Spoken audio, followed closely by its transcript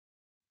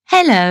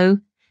Hello,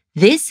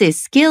 this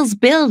is Skills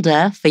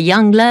Builder for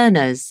Young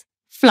Learners,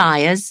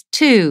 Flyers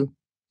 2,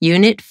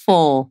 Unit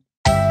 4.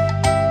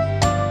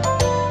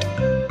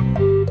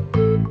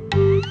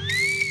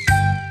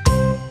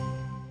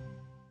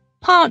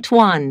 Part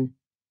 1.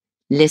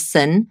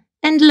 Listen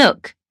and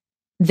look.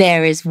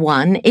 There is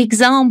one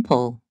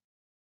example.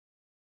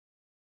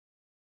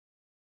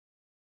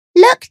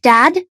 Look,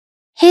 Dad.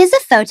 Here's a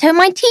photo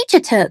my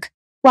teacher took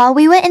while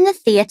we were in the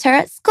theatre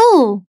at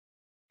school.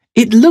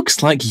 It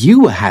looks like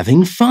you were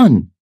having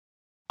fun.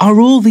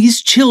 Are all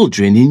these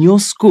children in your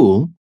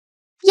school?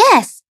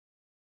 Yes.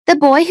 The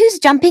boy who's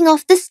jumping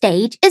off the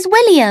stage is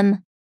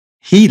William.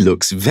 He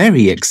looks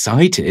very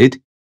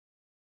excited.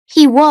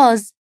 He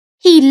was.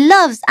 He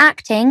loves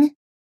acting.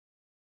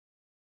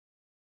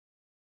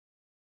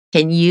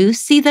 Can you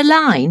see the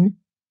line?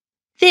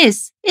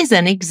 This is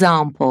an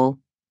example.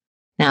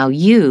 Now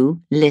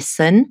you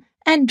listen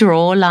and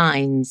draw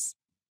lines.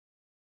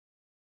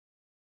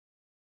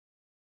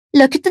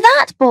 Look at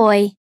that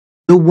boy.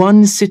 The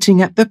one sitting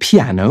at the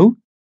piano?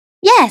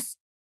 Yes,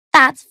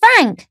 that's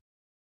Frank.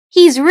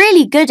 He's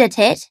really good at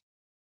it.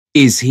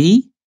 Is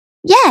he?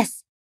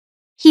 Yes.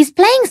 He's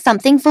playing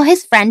something for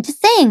his friend to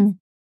sing.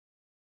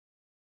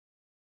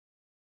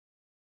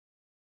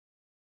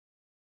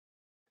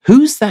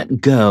 Who's that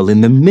girl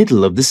in the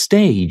middle of the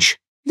stage?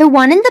 The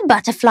one in the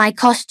butterfly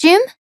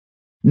costume?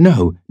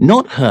 No,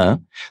 not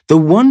her. The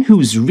one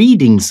who's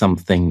reading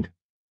something.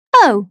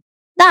 Oh,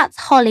 that's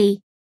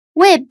Holly.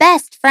 We're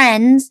best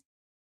friends.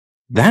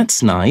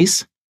 That's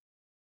nice.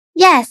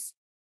 Yes,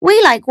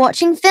 we like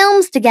watching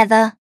films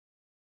together.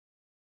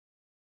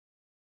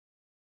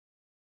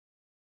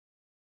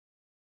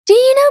 Do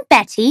you know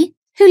Betty,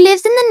 who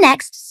lives in the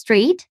next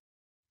street?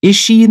 Is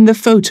she in the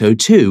photo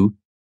too?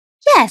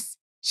 Yes,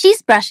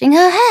 she's brushing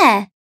her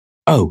hair.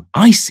 Oh,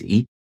 I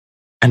see.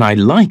 And I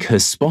like her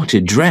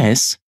spotted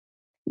dress.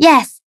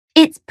 Yes,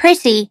 it's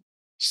pretty.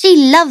 She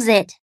loves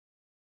it.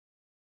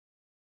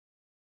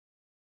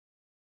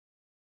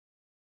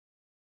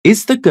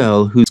 Is the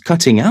girl who's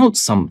cutting out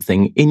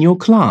something in your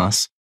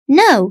class?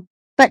 No,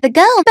 but the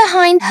girl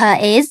behind her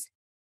is.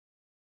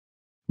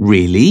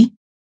 Really?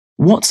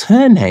 What's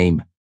her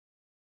name?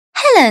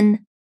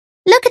 Helen.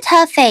 Look at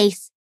her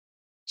face.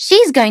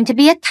 She's going to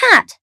be a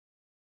cat.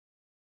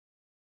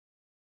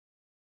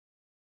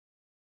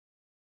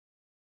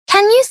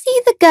 Can you see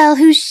the girl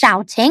who's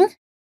shouting?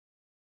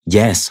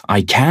 Yes,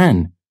 I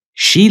can.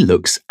 She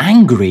looks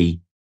angry.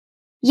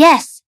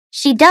 Yes,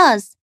 she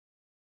does.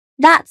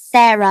 That's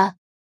Sarah.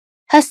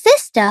 Her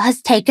sister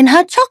has taken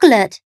her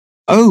chocolate.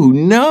 Oh,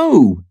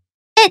 no!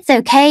 It's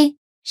okay.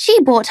 She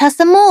bought her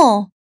some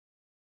more.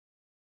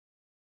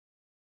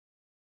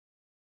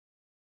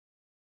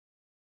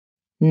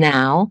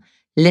 Now,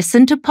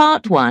 listen to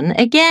part 1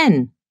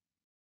 again.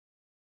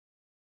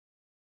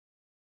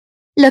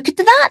 Look at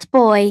that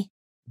boy.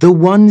 The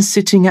one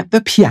sitting at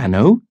the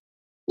piano?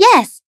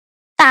 Yes,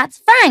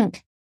 that's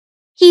Frank.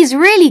 He's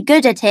really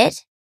good at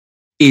it.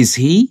 Is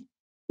he?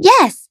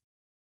 Yes.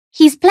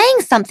 He's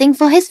playing something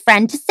for his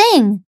friend to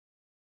sing.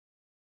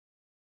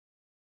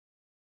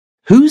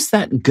 Who's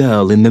that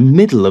girl in the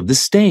middle of the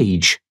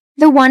stage?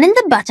 The one in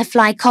the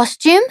butterfly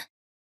costume?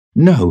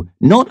 No,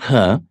 not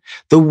her.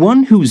 The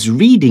one who's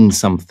reading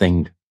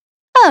something.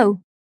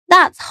 Oh,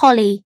 that's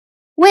Holly.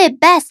 We're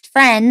best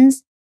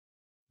friends.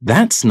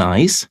 That's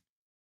nice.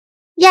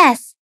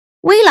 Yes,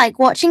 we like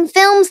watching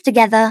films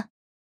together.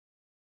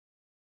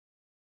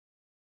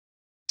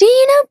 Do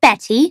you know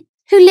Betty,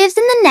 who lives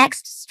in the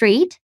next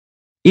street?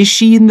 Is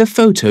she in the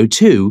photo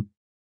too?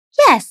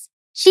 Yes,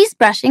 she's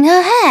brushing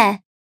her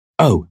hair.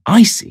 Oh,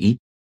 I see.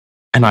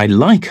 And I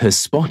like her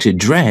spotted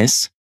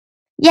dress.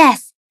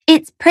 Yes,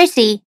 it's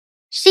pretty.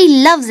 She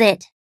loves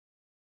it.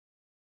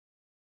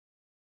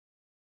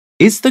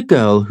 Is the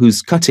girl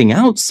who's cutting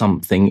out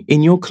something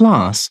in your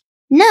class?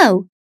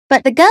 No,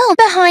 but the girl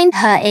behind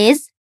her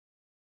is.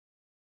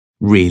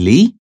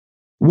 Really?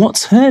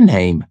 What's her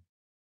name?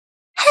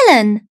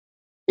 Helen.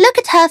 Look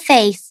at her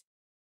face.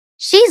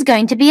 She's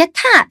going to be a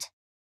cat.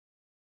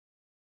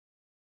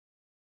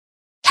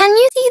 Can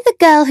you see the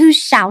girl who's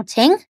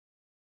shouting?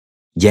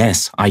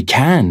 Yes, I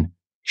can.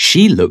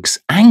 She looks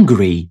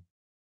angry.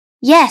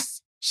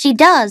 Yes, she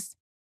does.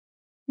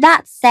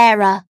 That's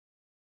Sarah.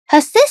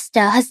 Her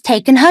sister has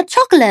taken her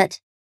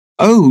chocolate.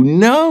 Oh,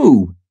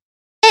 no!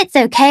 It's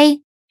okay.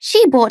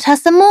 She bought her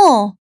some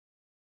more.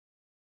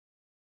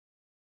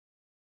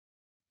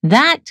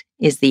 That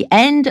is the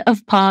end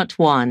of part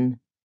 1.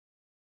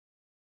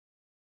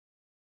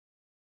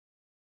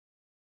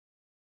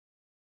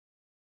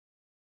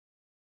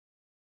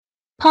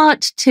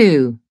 Part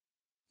 2.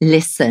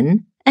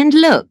 Listen and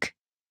look.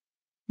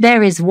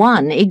 There is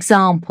one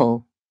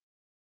example.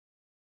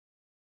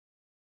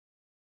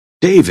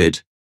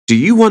 David, do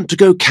you want to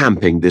go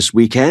camping this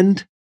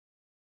weekend?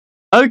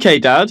 OK,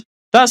 Dad.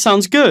 That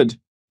sounds good.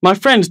 My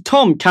friend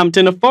Tom camped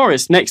in a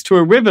forest next to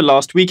a river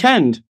last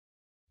weekend.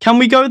 Can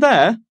we go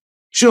there?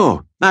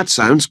 Sure, that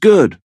sounds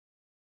good.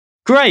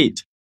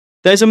 Great.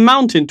 There's a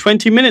mountain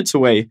 20 minutes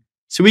away,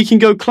 so we can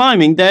go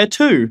climbing there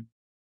too.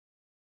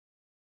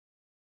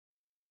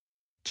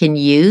 Can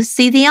you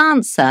see the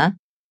answer?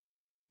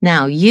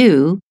 Now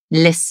you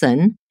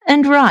listen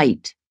and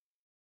write.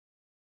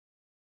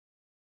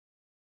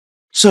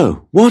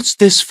 So, what's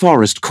this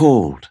forest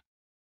called?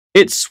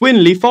 It's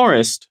Swinley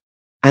Forest.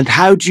 And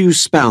how do you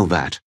spell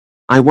that?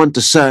 I want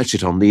to search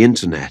it on the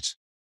internet.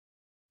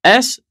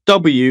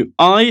 Swinley.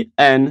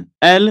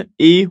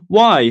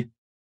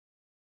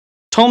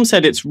 Tom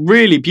said it's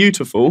really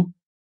beautiful.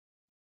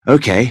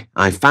 OK,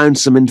 I found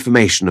some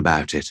information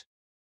about it.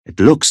 It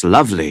looks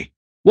lovely.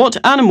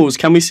 What animals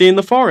can we see in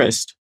the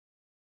forest?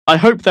 I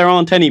hope there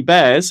aren't any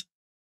bears.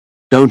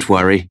 Don't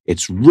worry,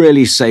 it's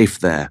really safe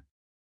there.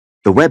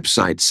 The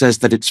website says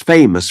that it's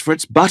famous for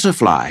its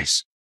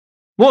butterflies.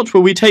 What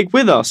will we take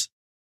with us?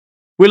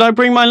 Will I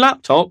bring my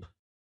laptop?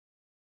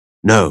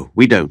 No,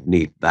 we don't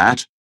need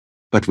that.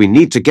 But we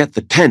need to get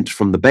the tent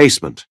from the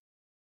basement.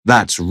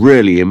 That's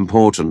really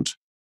important.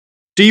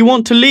 Do you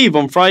want to leave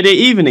on Friday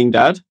evening,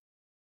 Dad?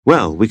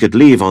 Well, we could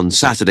leave on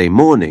Saturday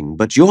morning,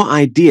 but your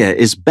idea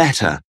is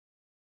better.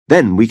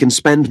 Then we can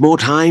spend more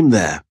time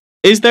there.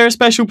 Is there a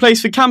special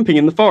place for camping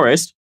in the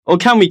forest, or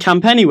can we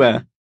camp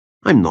anywhere?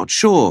 I'm not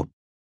sure.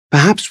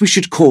 Perhaps we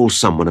should call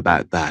someone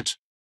about that.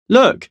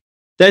 Look,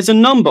 there's a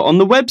number on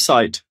the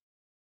website.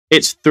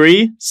 It's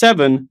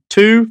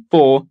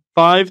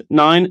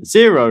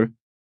 3724590.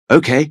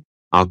 OK,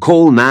 I'll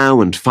call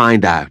now and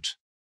find out.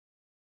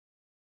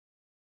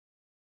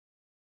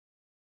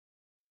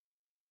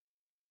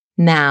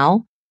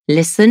 Now,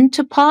 listen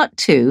to part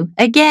 2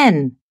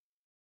 again.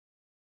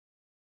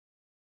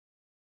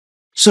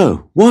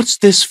 So, what's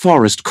this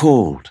forest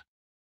called?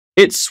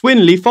 It's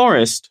Swinley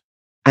Forest.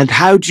 And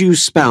how do you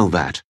spell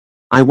that?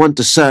 I want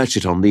to search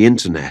it on the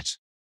internet.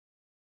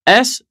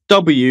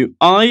 Swinley.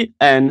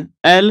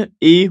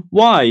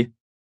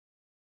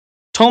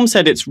 Tom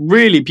said it's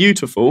really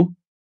beautiful.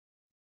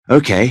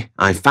 OK,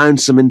 I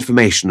found some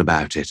information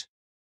about it.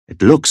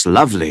 It looks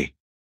lovely.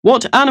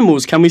 What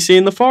animals can we see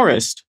in the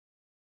forest?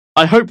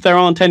 I hope there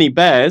aren't any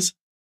bears.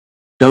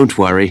 Don't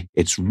worry,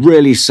 it's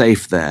really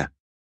safe there.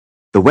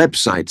 The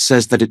website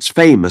says that it's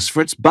famous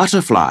for its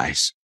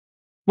butterflies.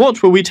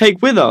 What will we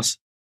take with us?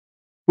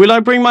 Will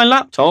I bring my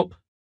laptop?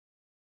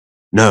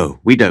 No,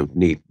 we don't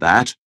need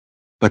that.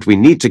 But we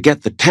need to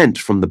get the tent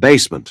from the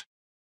basement.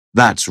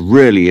 That's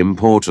really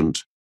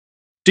important.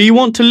 Do you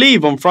want to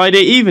leave on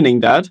Friday evening,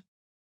 Dad?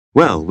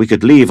 Well, we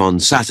could leave on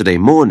Saturday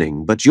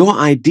morning, but your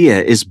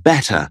idea is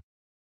better.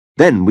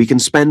 Then we can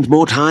spend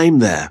more time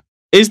there.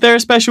 Is there a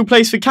special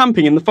place for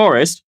camping in the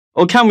forest,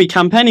 or can we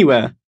camp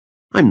anywhere?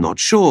 I'm not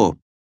sure.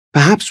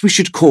 Perhaps we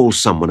should call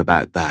someone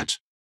about that.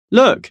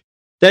 Look,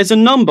 there's a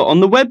number on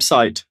the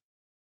website.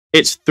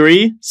 It's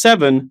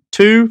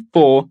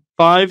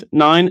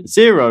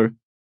 3724590.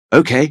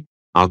 OK,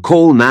 I'll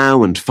call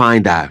now and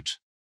find out.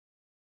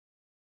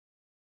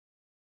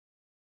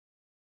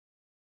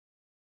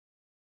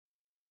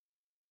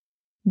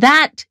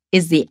 That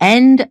is the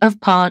end of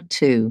part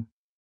 2.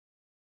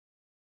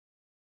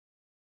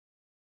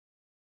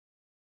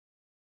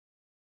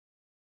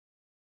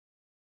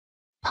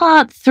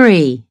 Part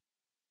 3.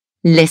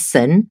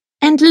 Listen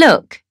and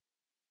look.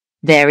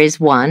 There is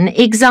one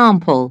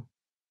example.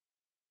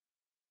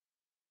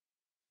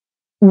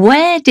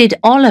 Where did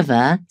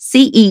Oliver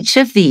see each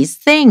of these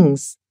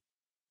things?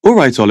 All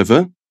right,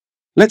 Oliver.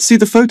 Let's see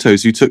the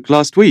photos you took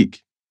last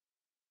week.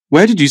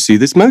 Where did you see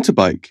this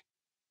motorbike?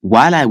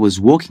 While I was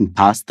walking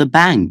past the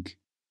bank.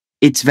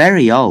 It's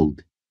very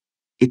old.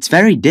 It's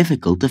very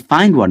difficult to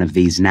find one of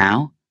these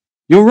now.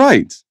 You're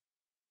right.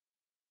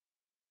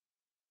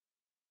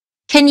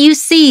 Can you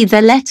see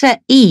the letter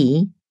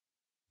E?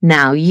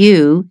 Now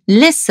you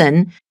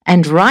listen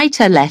and write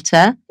a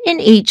letter in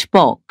each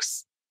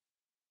box.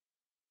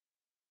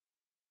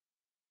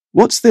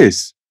 What's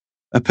this?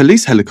 A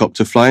police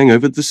helicopter flying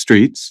over the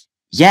streets?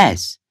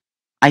 Yes,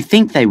 I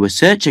think they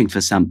were searching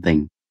for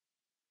something.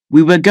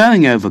 We were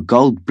going over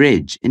Gold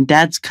Bridge in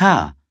Dad's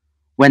car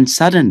when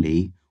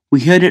suddenly we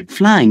heard it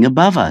flying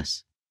above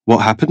us. What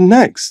happened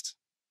next?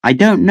 I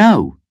don't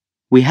know.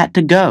 We had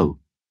to go.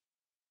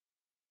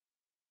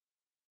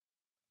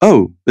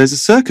 Oh, there's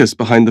a circus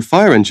behind the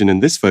fire engine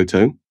in this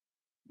photo.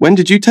 When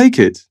did you take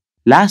it?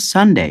 Last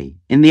Sunday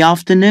in the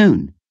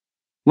afternoon.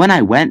 When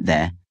I went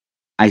there,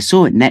 I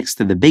saw it next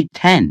to the big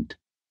tent.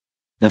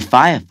 The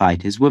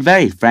firefighters were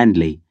very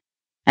friendly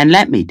and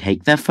let me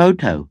take their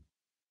photo.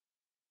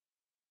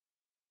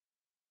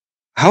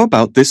 How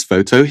about this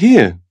photo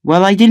here?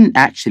 Well, I didn't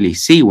actually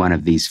see one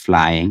of these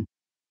flying,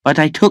 but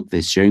I took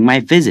this during my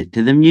visit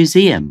to the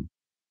museum.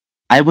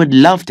 I would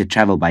love to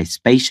travel by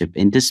spaceship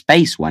into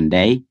space one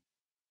day.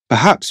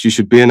 Perhaps you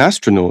should be an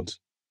astronaut.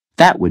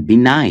 That would be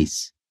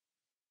nice.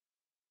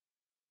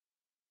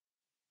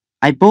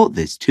 I bought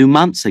this 2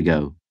 months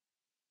ago.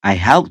 I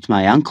helped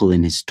my uncle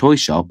in his toy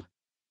shop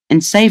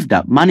and saved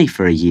up money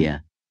for a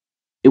year.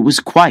 It was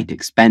quite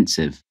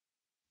expensive.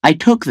 I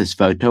took this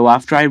photo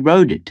after I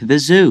rode it to the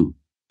zoo.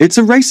 It's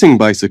a racing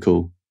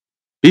bicycle.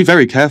 Be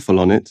very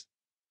careful on it.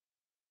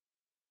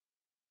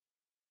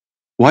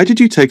 Why did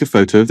you take a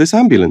photo of this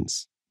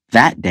ambulance?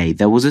 That day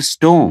there was a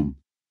storm.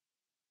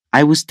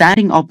 I was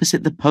standing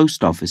opposite the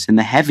post office in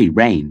the heavy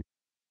rain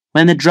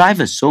when the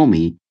driver saw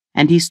me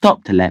and he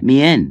stopped to let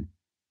me in.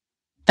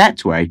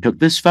 That's where I took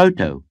this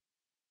photo.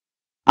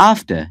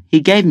 After, he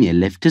gave me a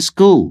lift to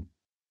school.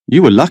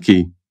 You were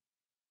lucky.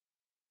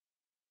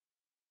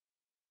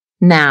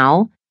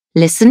 Now,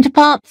 listen to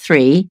part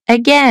 3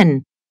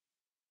 again.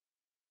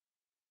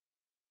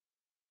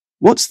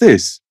 What's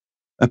this?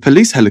 A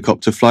police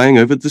helicopter flying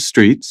over the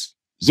streets?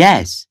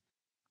 Yes,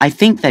 I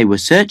think they were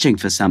searching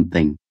for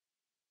something.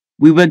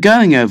 We were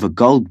going over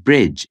Gold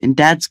Bridge in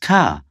Dad's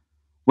car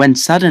when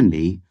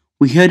suddenly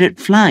we heard it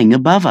flying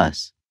above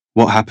us.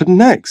 What happened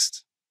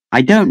next?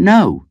 I don't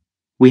know.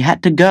 We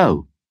had to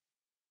go.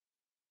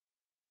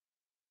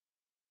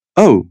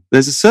 Oh,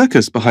 there's a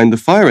circus behind the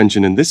fire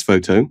engine in this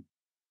photo.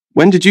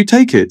 When did you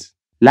take it?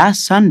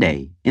 Last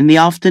Sunday, in the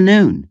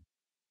afternoon.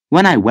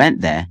 When I went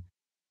there,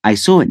 I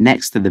saw it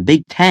next to the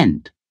big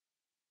tent.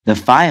 The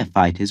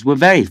firefighters were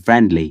very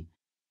friendly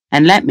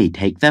and let me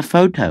take their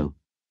photo.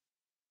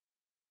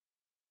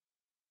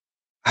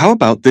 How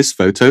about this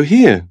photo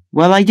here?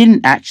 Well, I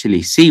didn't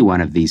actually see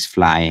one of these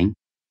flying,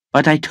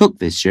 but I took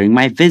this during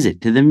my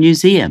visit to the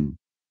museum.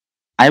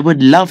 I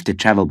would love to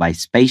travel by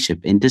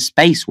spaceship into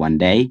space one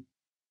day.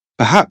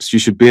 Perhaps you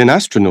should be an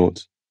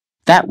astronaut.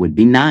 That would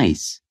be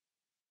nice.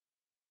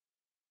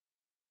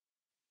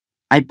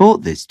 I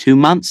bought this 2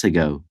 months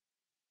ago.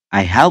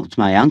 I helped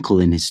my uncle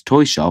in his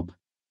toy shop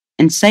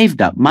and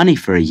saved up money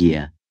for a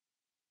year.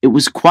 It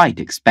was quite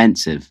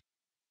expensive.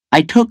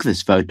 I took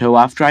this photo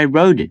after I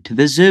rode it to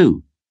the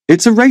zoo.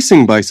 It's a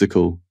racing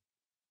bicycle.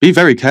 Be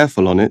very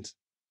careful on it.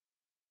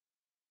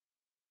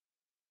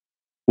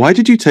 Why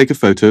did you take a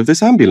photo of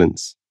this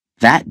ambulance?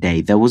 That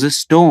day there was a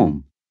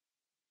storm.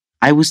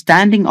 I was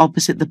standing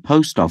opposite the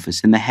post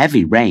office in the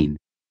heavy rain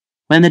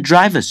when the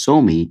driver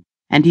saw me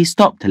and he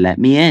stopped to let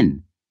me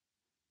in.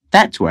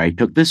 That's where I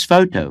took this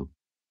photo.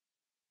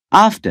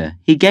 After,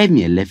 he gave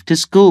me a lift to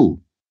school.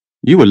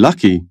 You were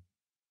lucky.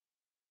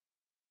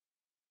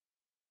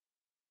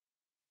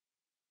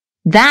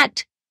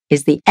 That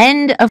is the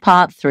end of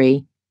part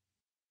 3.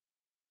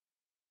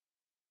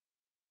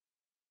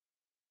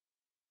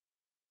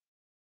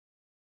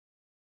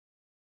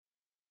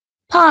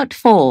 Part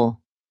 4.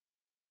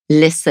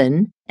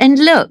 Listen and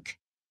look.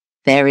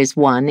 There is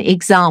one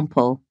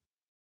example.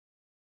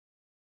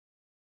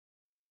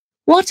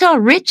 What are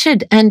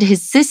Richard and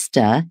his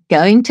sister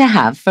going to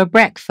have for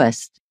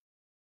breakfast?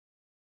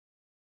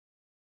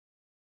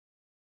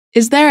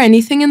 Is there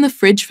anything in the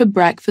fridge for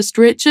breakfast,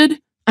 Richard?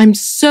 I'm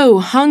so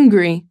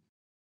hungry.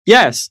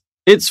 Yes,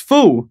 it's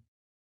full.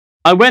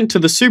 I went to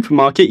the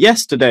supermarket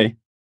yesterday.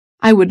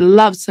 I would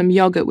love some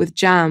yogurt with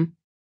jam.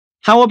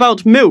 How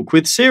about milk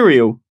with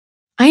cereal?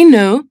 I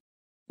know.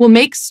 We'll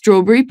make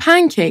strawberry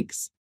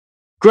pancakes.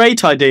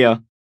 Great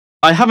idea.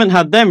 I haven't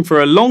had them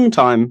for a long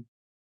time.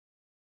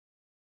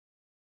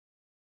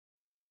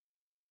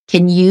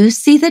 Can you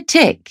see the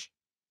tick?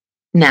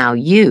 Now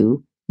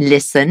you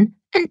listen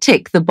and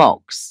tick the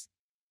box.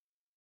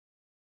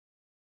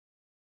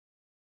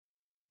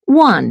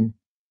 1.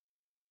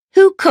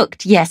 Who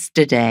cooked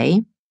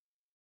yesterday?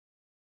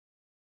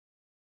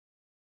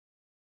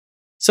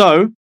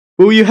 So,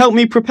 will you help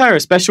me prepare a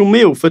special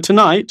meal for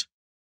tonight?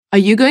 Are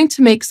you going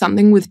to make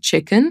something with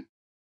chicken?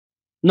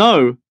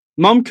 No,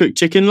 Mum cooked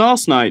chicken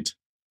last night.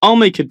 I'll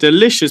make a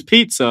delicious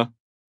pizza.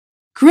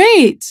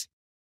 Great!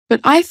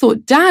 But I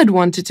thought Dad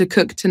wanted to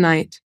cook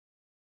tonight.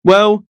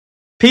 Well,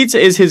 pizza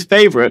is his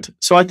favourite,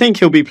 so I think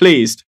he'll be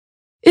pleased.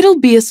 It'll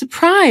be a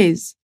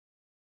surprise.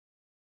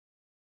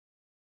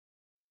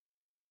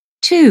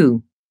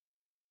 2.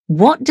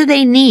 What do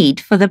they need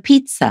for the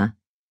pizza?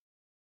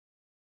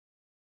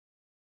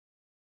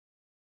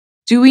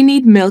 Do we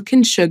need milk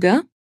and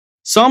sugar?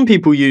 Some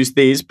people use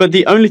these, but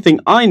the only thing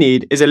I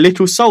need is a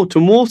little salt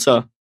and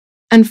water.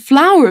 And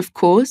flour, of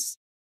course.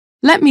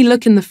 Let me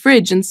look in the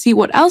fridge and see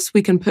what else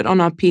we can put on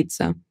our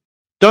pizza.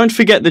 Don't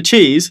forget the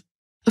cheese.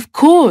 Of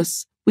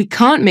course, we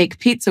can't make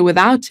pizza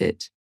without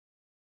it.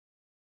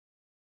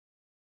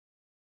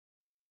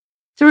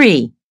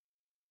 3.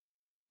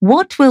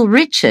 What will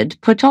Richard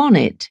put on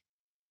it?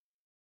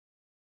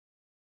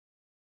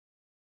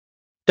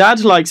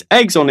 Dad likes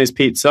eggs on his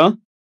pizza,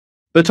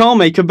 but I'll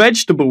make a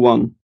vegetable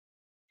one.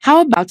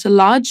 How about a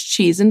large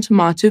cheese and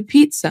tomato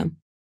pizza?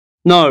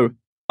 No,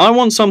 I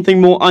want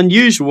something more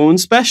unusual and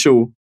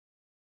special.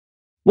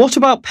 What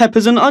about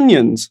peppers and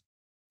onions?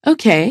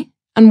 Okay,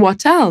 and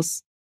what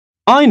else?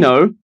 I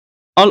know.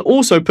 I'll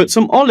also put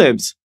some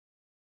olives.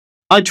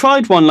 I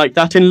tried one like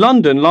that in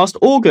London last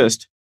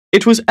August.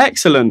 It was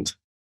excellent.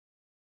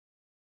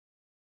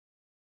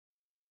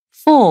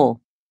 4.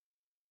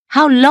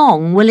 How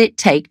long will it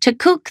take to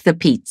cook the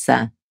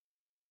pizza?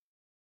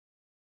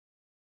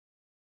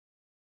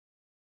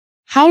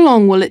 How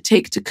long will it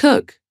take to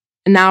cook?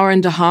 An hour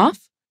and a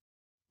half?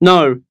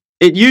 No,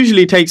 it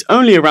usually takes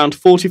only around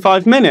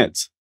 45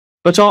 minutes.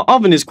 But our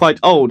oven is quite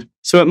old,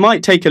 so it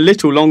might take a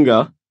little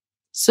longer.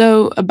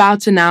 So,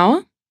 about an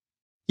hour?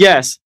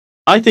 Yes,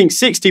 I think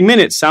 60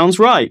 minutes sounds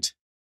right.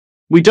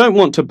 We don't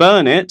want to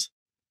burn it.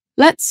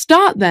 Let's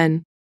start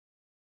then.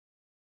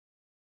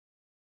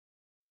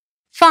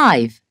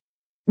 5.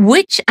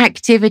 Which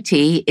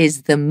activity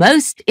is the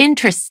most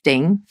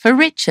interesting for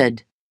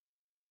Richard?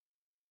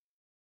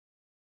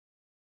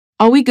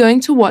 Are we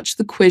going to watch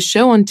the quiz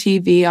show on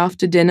TV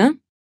after dinner?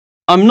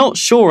 I'm not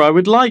sure I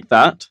would like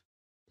that.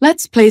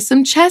 Let's play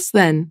some chess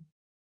then.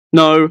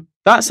 No,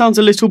 that sounds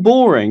a little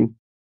boring.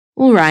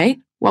 All right,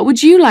 what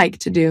would you like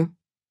to do?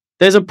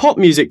 There's a pop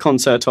music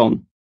concert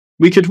on.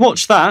 We could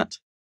watch that.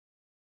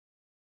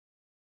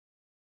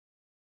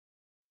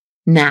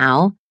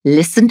 Now,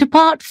 listen to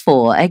part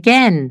 4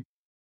 again.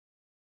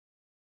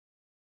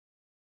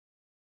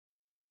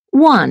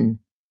 1.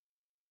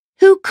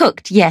 Who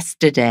cooked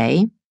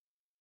yesterday?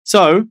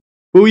 So,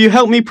 will you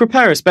help me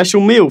prepare a special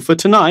meal for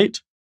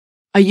tonight?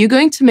 Are you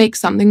going to make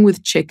something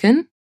with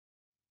chicken?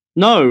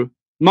 No,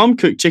 Mum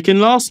cooked chicken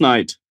last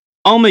night.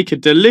 I'll make a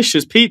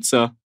delicious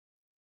pizza.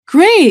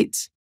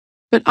 Great!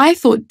 But I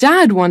thought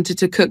Dad wanted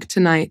to cook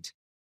tonight.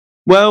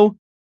 Well,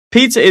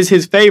 pizza is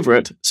his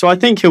favourite, so I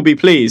think he'll be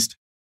pleased.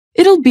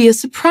 It'll be a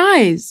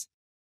surprise.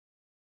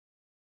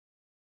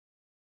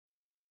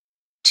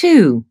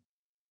 2.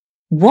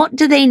 What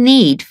do they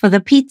need for the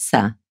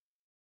pizza?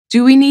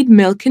 Do we need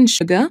milk and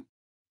sugar?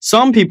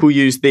 Some people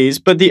use these,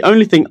 but the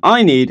only thing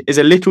I need is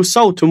a little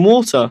salt and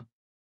water.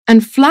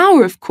 And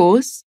flour, of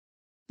course.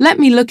 Let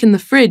me look in the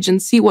fridge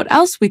and see what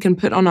else we can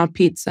put on our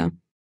pizza.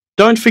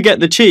 Don't forget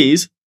the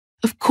cheese.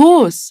 Of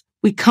course,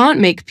 we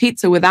can't make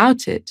pizza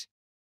without it.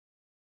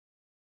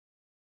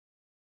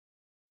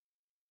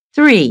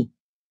 3.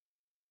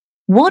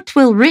 What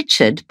will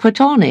Richard put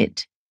on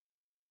it?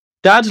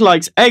 Dad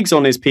likes eggs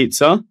on his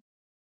pizza,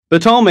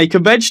 but I'll make a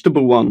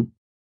vegetable one.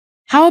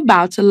 How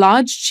about a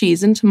large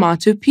cheese and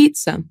tomato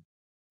pizza?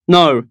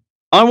 No,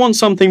 I want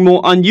something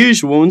more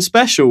unusual and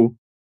special.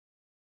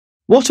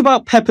 What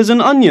about peppers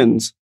and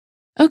onions?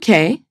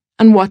 Okay,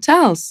 and what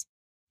else?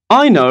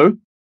 I know.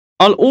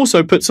 I'll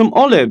also put some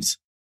olives.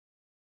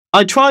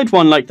 I tried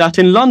one like that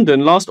in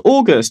London last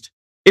August.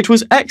 It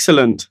was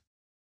excellent.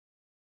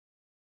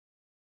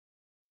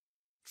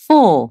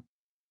 4.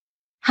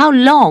 How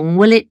long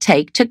will it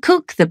take to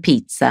cook the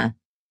pizza?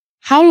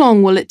 How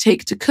long will it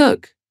take to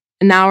cook?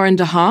 An hour and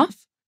a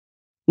half?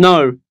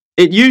 No,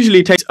 it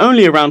usually takes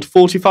only around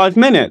 45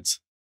 minutes.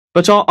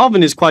 But our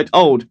oven is quite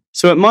old,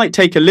 so it might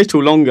take a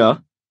little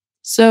longer.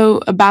 So,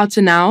 about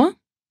an hour?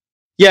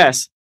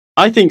 Yes,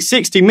 I think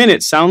 60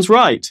 minutes sounds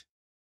right.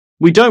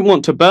 We don't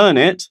want to burn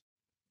it.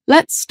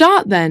 Let's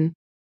start then.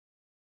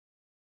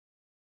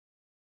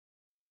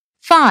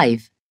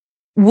 5.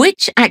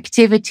 Which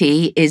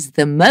activity is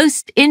the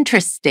most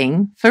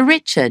interesting for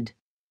Richard?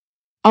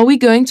 Are we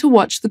going to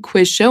watch the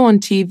quiz show on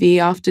TV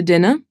after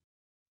dinner?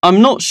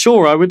 I'm not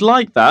sure I would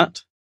like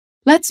that.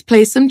 Let's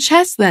play some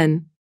chess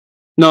then.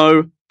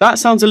 No, that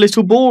sounds a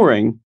little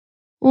boring.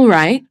 All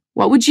right,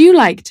 what would you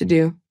like to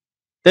do?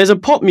 There's a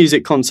pop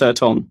music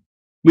concert on.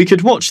 We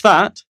could watch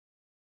that.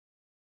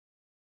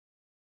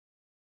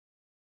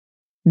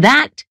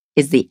 That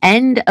is the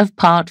end of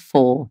part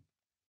 4.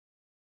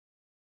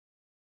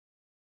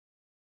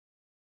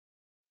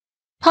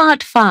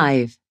 Part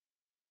 5.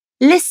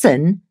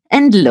 Listen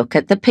and look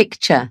at the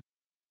picture.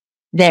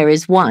 There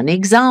is one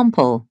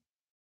example.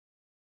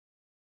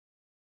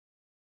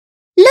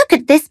 Look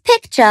at this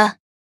picture.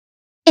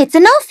 It's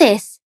an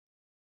office.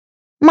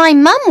 My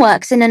mum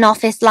works in an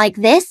office like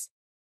this.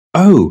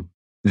 Oh,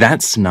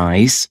 that's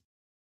nice.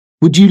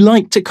 Would you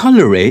like to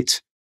colour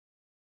it?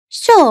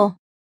 Sure.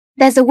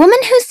 There's a woman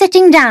who's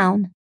sitting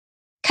down.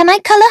 Can I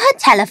colour her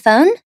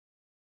telephone?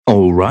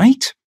 All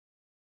right.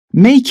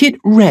 Make it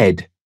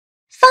red.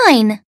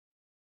 Fine.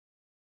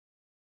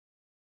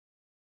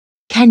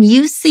 Can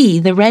you see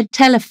the red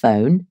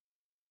telephone?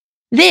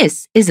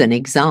 This is an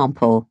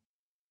example.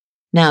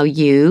 Now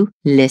you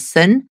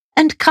listen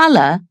and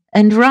colour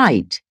and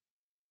write.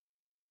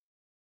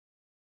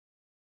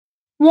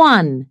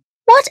 1.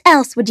 What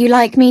else would you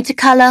like me to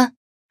colour?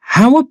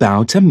 How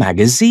about a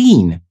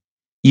magazine?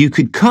 You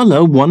could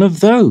colour one of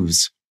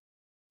those.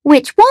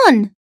 Which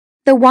one?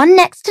 The one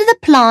next to the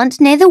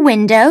plant near the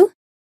window?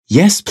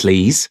 Yes,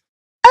 please.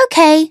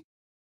 OK.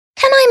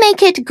 Can I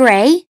make it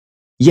grey?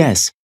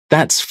 Yes,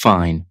 that's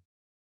fine.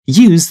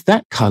 Use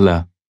that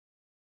colour.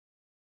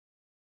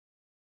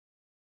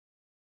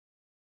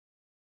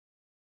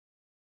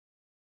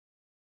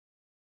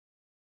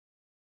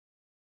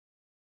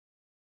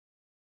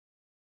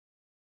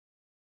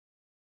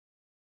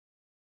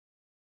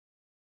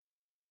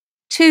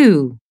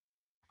 Two.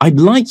 I'd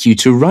like you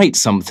to write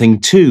something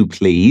too,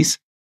 please.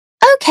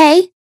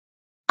 OK.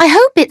 I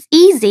hope it's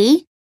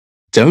easy.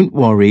 Don't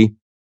worry.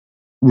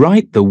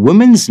 Write the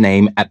woman's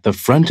name at the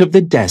front of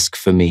the desk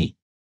for me.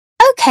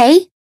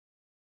 OK.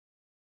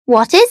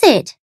 What is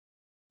it?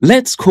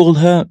 Let's call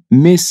her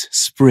Miss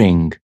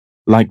Spring,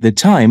 like the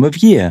time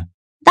of year.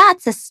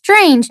 That's a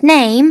strange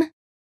name.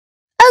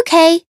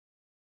 OK.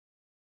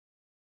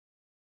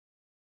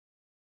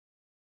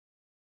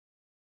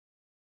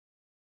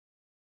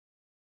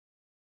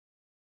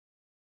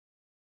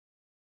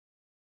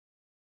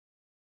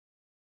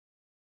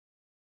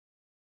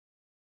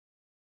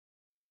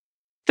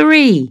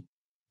 Three.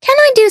 Can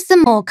I do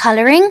some more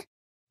colouring?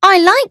 I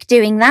like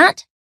doing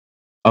that.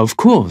 Of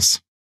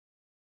course.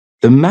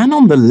 The man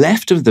on the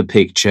left of the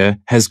picture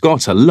has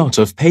got a lot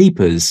of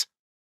papers.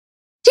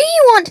 Do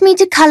you want me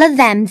to colour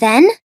them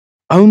then?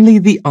 Only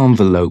the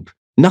envelope,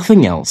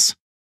 nothing else.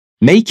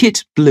 Make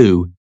it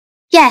blue.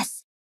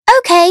 Yes.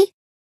 OK.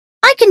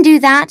 I can do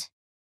that.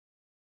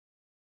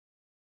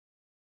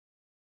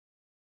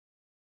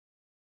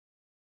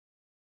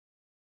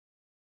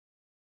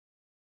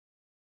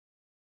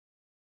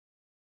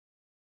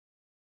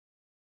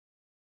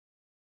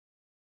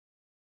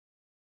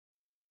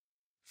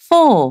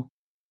 Four.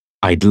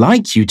 I'd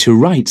like you to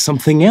write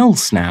something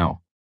else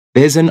now.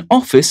 There's an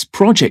office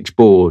project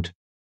board.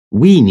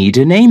 We need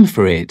a name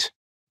for it.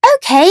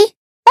 OK.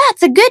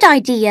 That's a good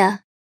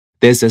idea.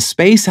 There's a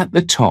space at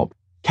the top.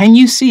 Can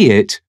you see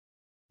it?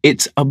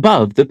 It's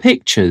above the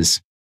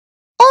pictures.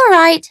 All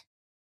right.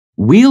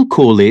 We'll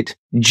call it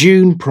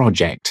June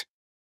Project.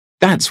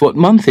 That's what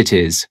month it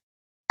is.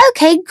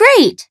 OK,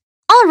 great.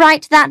 I'll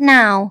write that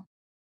now.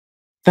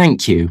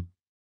 Thank you.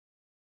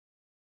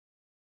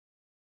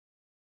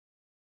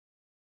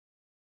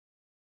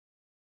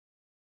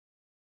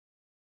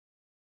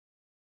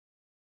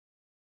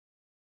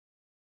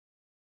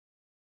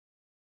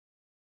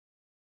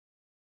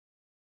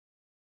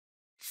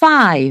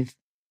 Five.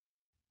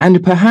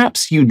 And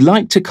perhaps you'd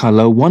like to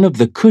colour one of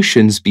the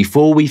cushions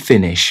before we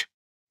finish.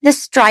 The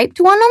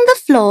striped one on the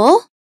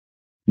floor?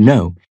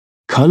 No,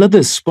 colour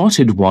the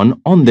spotted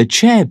one on the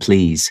chair,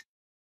 please.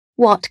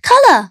 What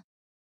colour?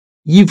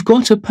 You've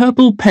got a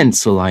purple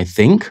pencil, I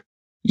think.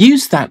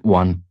 Use that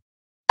one.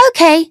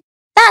 OK,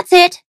 that's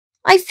it.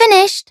 I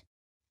finished.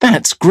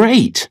 That's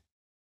great.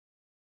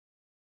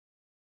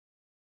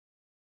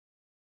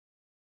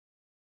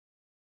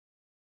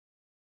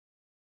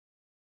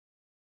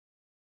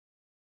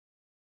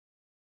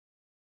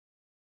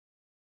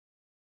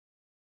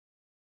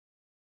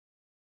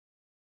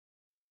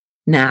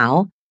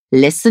 Now,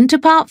 listen to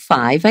part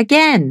 5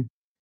 again.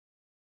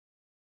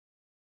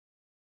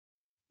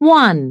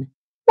 1.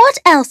 What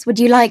else would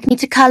you like me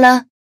to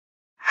colour?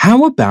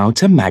 How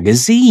about a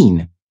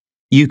magazine?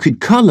 You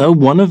could colour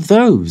one of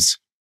those.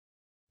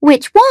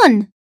 Which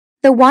one?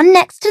 The one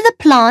next to the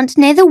plant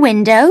near the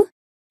window?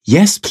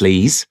 Yes,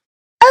 please.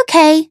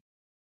 OK.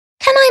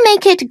 Can I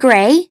make it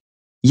grey?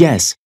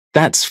 Yes,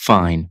 that's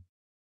fine.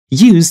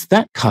 Use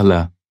that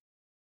colour.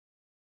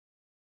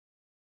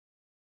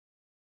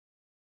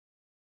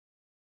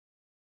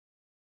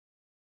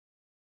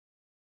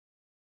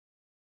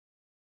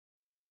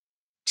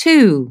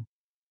 2.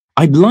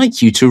 I'd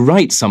like you to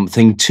write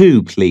something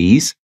too,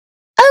 please.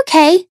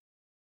 OK.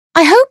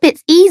 I hope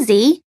it's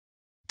easy.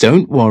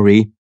 Don't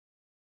worry.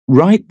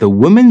 Write the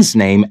woman's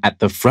name at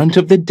the front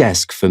of the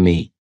desk for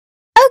me.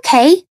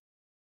 OK.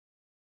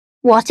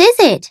 What is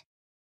it?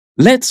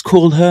 Let's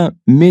call her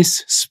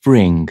Miss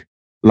Spring,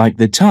 like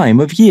the time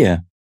of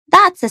year.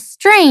 That's a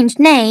strange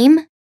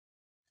name.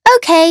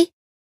 OK.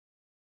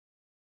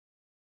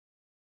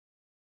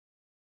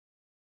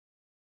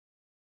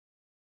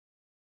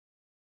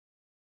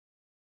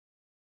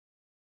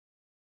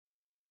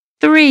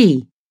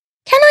 3.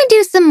 Can I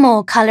do some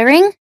more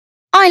colouring?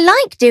 I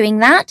like doing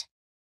that.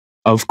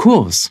 Of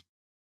course.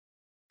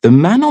 The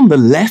man on the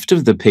left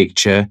of the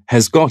picture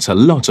has got a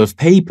lot of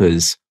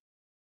papers.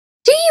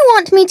 Do you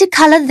want me to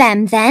colour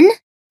them then?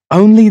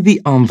 Only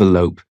the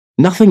envelope,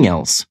 nothing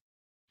else.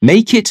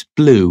 Make it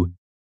blue.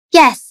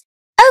 Yes.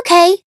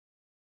 OK.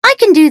 I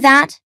can do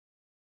that.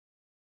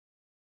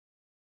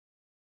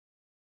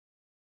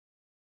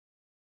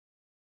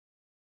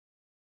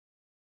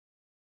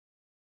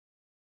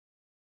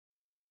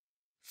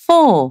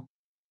 Four.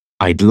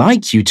 I'd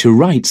like you to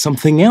write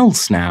something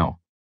else now.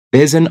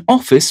 There's an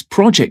office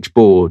project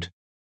board.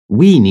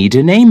 We need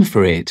a name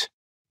for it.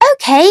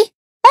 OK.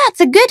 That's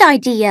a good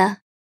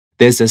idea.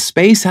 There's a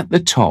space at the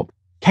top.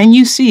 Can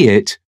you see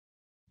it?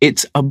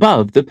 It's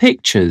above the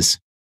pictures.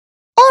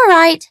 All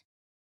right.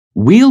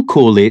 We'll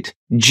call it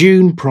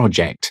June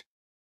Project.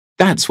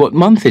 That's what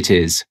month it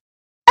is.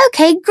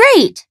 OK,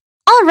 great.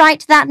 I'll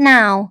write that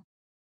now.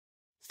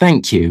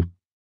 Thank you.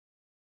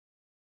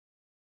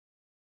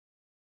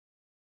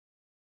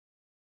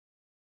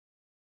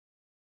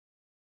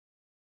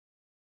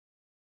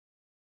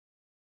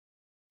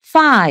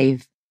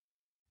 Five.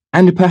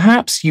 And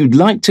perhaps you'd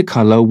like to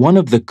colour one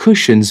of the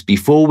cushions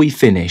before we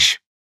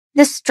finish.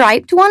 The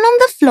striped one on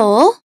the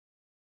floor?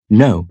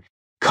 No,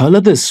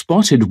 colour the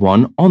spotted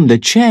one on the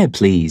chair,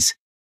 please.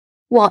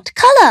 What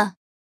colour?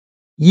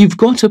 You've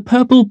got a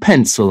purple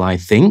pencil, I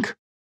think.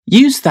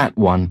 Use that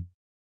one.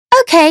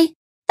 OK,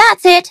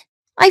 that's it.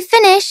 I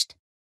finished.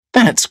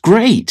 That's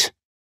great.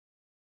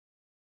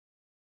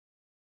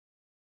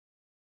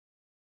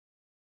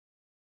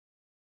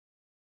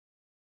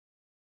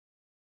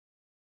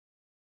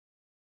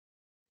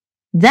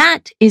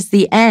 That is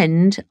the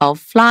end of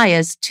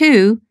Flyers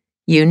 2,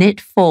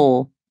 Unit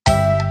 4.